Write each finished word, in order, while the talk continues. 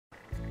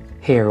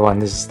Hey everyone,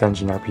 this is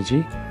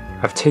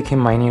DungeonRPG. I've taken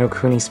my Ni no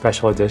Kuni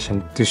Special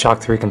Edition DualShock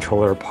 3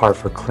 controller apart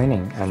for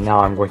cleaning, and now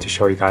I'm going to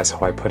show you guys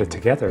how I put it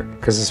together.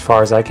 Because as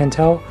far as I can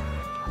tell,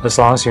 as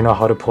long as you know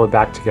how to pull it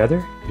back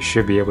together, you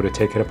should be able to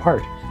take it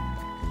apart.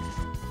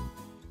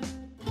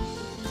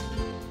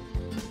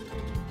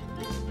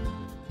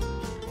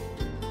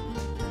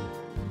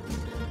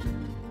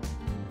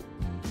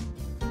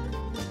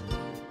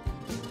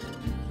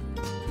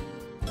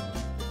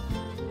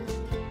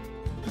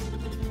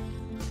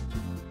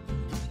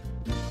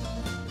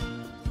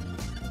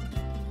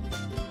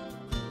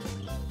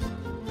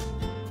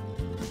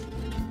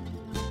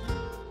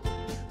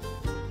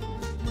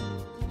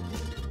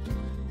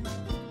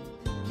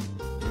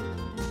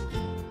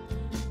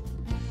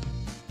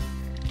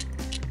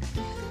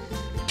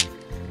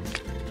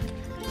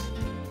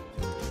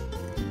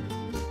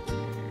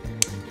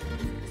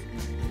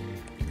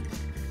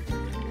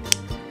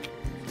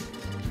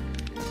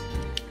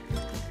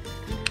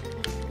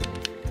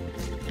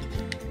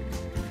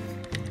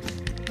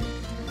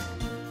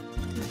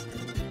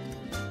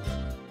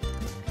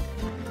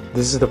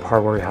 This is the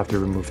part where you have to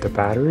remove the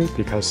battery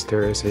because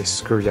there is a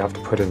screw you have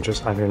to put in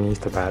just underneath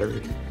the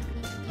battery.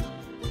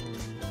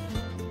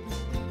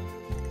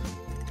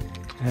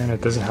 And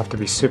it doesn't have to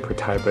be super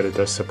tight, but it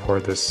does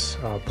support this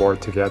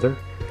board together.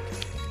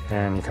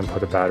 And you can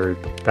put the battery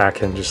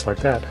back in just like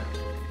that.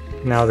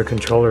 Now the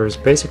controller is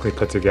basically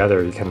put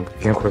together. You can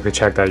quickly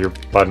check that your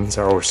buttons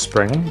are all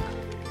springing.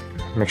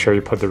 Make sure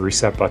you put the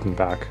reset button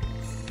back.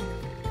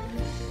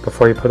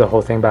 Before you put the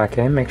whole thing back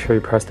in, make sure you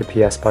press the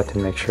PS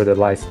button, make sure the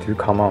lights do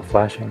come on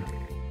flashing.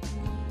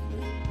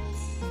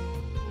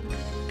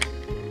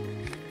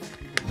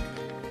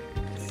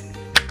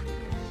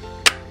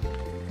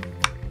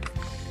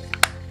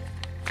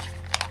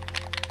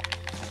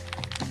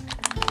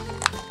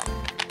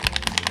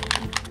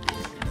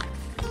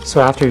 So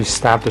after you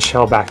snap the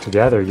shell back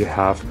together, you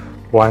have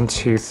 1,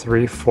 2,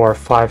 3, 4,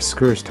 5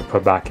 screws to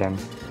put back in.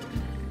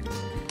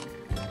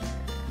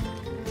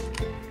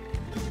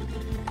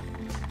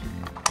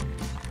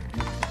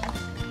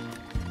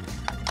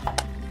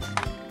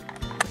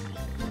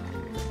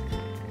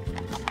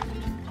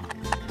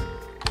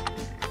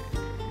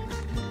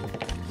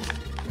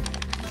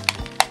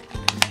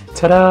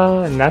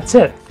 Ta-da! And that's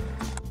it!